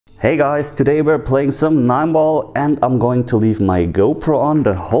Hey guys, today we're playing some 9-ball and I'm going to leave my GoPro on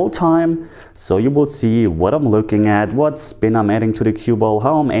the whole time, so you will see what I'm looking at, what spin I'm adding to the cue ball,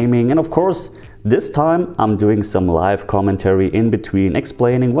 how I'm aiming, and of course this time I'm doing some live commentary in between,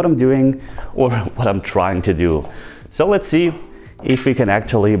 explaining what I'm doing or what I'm trying to do. So let's see if we can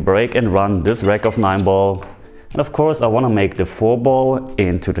actually break and run this rack of 9-ball. And of course I want to make the 4-ball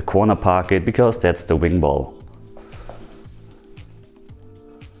into the corner pocket because that's the wing ball.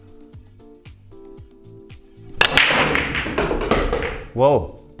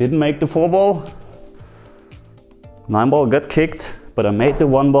 Whoa, didn't make the 4-ball. 9-ball got kicked, but I made the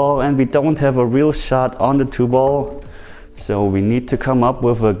 1-ball and we don't have a real shot on the 2-ball. So we need to come up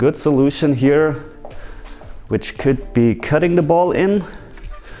with a good solution here, which could be cutting the ball in,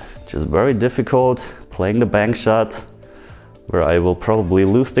 which is very difficult, playing the bank shot, where I will probably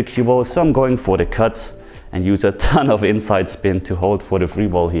lose the cue ball. So I'm going for the cut and use a ton of inside spin to hold for the free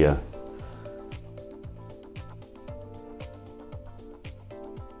ball here.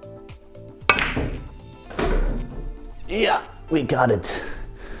 Yeah, we got it.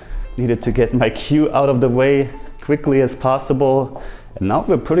 Needed to get my cue out of the way as quickly as possible. And now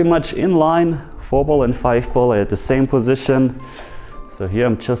we're pretty much in line. 4-ball and 5-ball at the same position. So here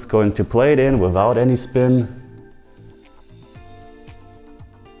I'm just going to play it in without any spin.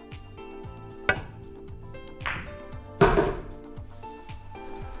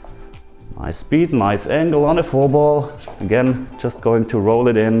 Nice speed, nice angle on the 4-ball. Again, just going to roll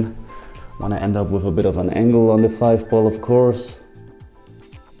it in. Want to end up with a bit of an angle on the 5-ball, of course.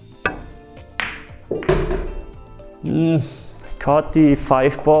 Caught the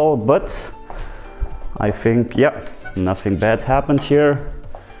 5-ball, but I think, yeah, nothing bad happened here.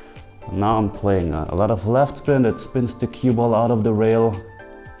 Now I'm playing a lot of left spin that spins the cue ball out of the rail.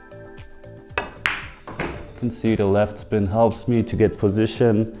 You can see the left spin helps me to get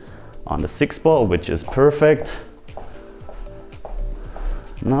position on the 6-ball, which is perfect.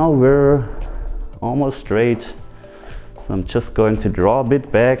 Now we're almost straight, so I'm just going to draw a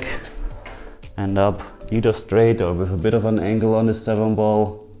bit back, end up either straight or with a bit of an angle on the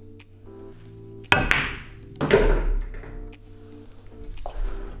 7-ball.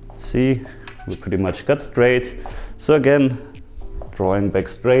 See, we pretty much got straight. So again, drawing back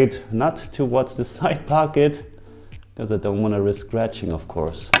straight, not towards the side pocket, because I don't want to risk scratching, of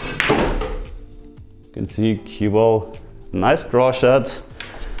course. You can see cue ball, nice draw shot.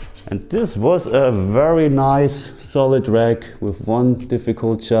 And this was a very nice solid rack with one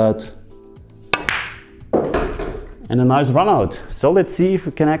difficult shot and a nice run out. So let's see if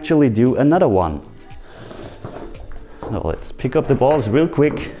we can actually do another one. So let's pick up the balls real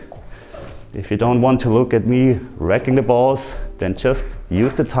quick. If you don't want to look at me racking the balls, then just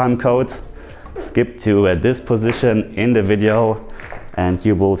use the time code, skip to this position in the video and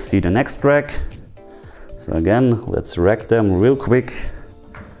you will see the next rack. So again, let's rack them real quick.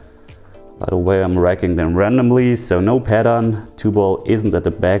 By the way, I'm racking them randomly, so no pattern. 2-ball isn't at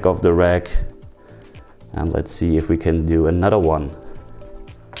the back of the rack. And let's see if we can do another one.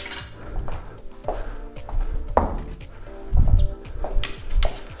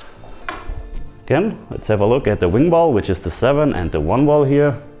 Again, let's have a look at the wing ball, which is the 7 and the 1-ball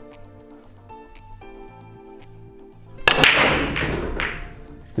here.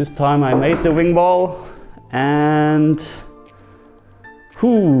 This time I made the wing ball and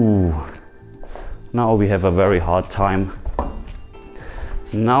now we have a very hard time.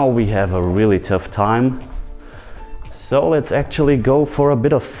 Now we have a really tough time. So let's actually go for a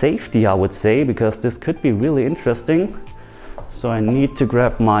bit of safety, I would say, because this could be really interesting. So I need to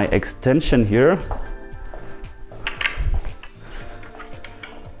grab my extension here.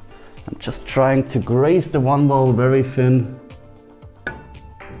 I'm just trying to graze the 1-ball very thin.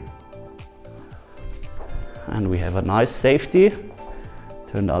 And we have a nice safety.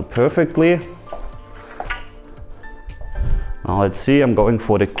 Turned out perfectly. Now let's see, I'm going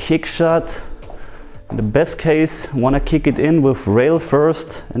for the kick shot. In the best case, I want to kick it in with rail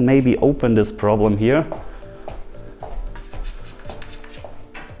first and maybe open this problem here.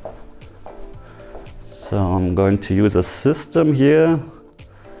 So I'm going to use a system here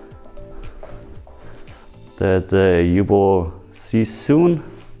that you will see soon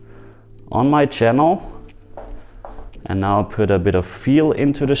on my channel. And now put a bit of feel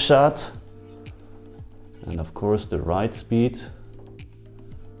into the shot. And of course the right speed.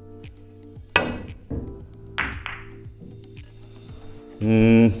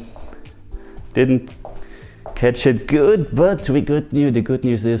 Didn't catch it good, but the good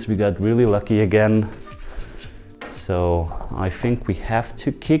news is we got really lucky again. So I think we have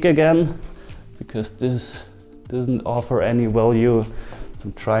to kick again because this doesn't offer any value. So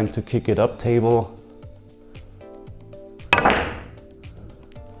I'm trying to kick it up table.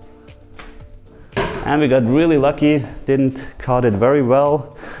 And we got really lucky, didn't caught it very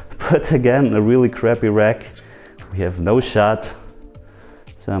well, but again, a really crappy rack. We have no shot.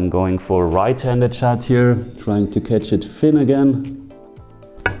 So I'm going for a right-handed shot here, trying to catch it thin again.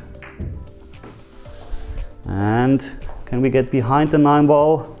 And can we get behind the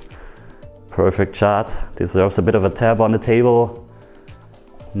 9-ball? Perfect shot, deserves a bit of a tap on the table.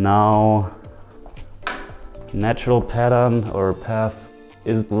 Now, natural pattern or path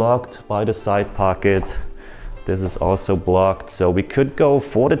is blocked by the side pocket. This is also blocked, so we could go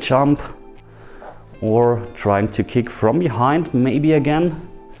for the jump or trying to kick from behind maybe again.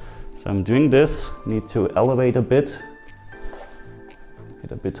 So I'm doing this, need to elevate a bit,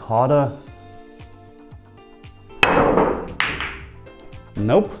 hit a bit harder.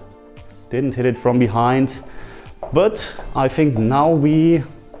 Nope, didn't hit it from behind, but I think now we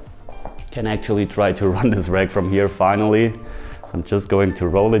can actually try to run this rack from here finally. So I'm just going to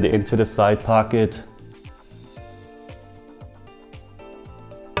roll it into the side pocket.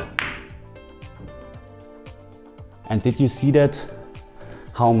 And did you see that?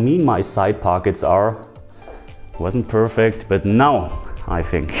 How mean my side pockets are. Wasn't perfect, but now I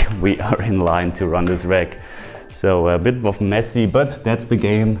think we are in line to run this rack. So a bit of messy, but that's the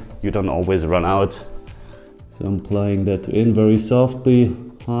game. You don't always run out. So I'm playing that in very softly.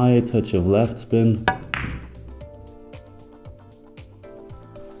 High touch of left spin.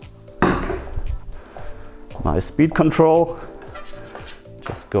 Nice speed control.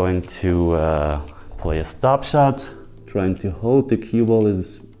 Just going to play a stop shot. Trying to hold the cue ball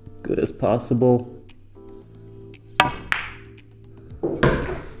as good as possible.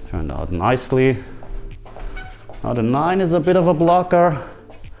 Turned out nicely. Now the 9 is a bit of a blocker,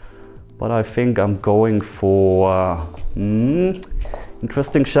 but I think I'm going for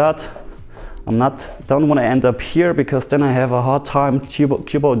interesting shot. Don't want to end up here because then I have a hard time. Cue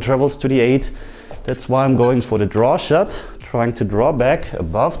ball travels to the 8. That's why I'm going for the draw shot, trying to draw back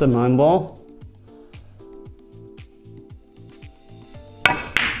above the 9-ball.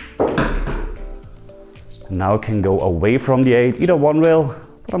 Now can go away from the 8, either 1 rail,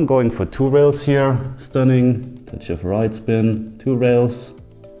 but I'm going for 2 rails here. Stunning, touch of right spin, 2 rails.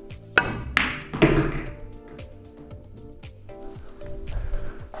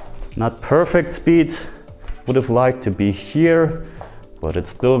 Not perfect speed, would have liked to be here, but it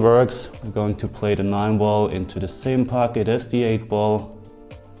still works. I'm going to play the 9-ball into the same pocket as the 8-ball.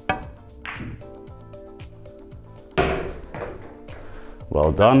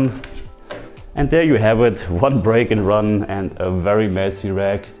 Well done. And there you have it, 1 break and run and a very messy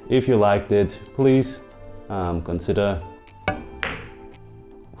rack. If you liked it, please consider...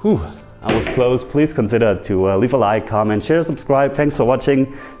 I was close. Please consider to leave a like, comment, share, subscribe. Thanks for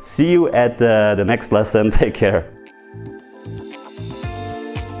watching. See you at the next lesson. Take care.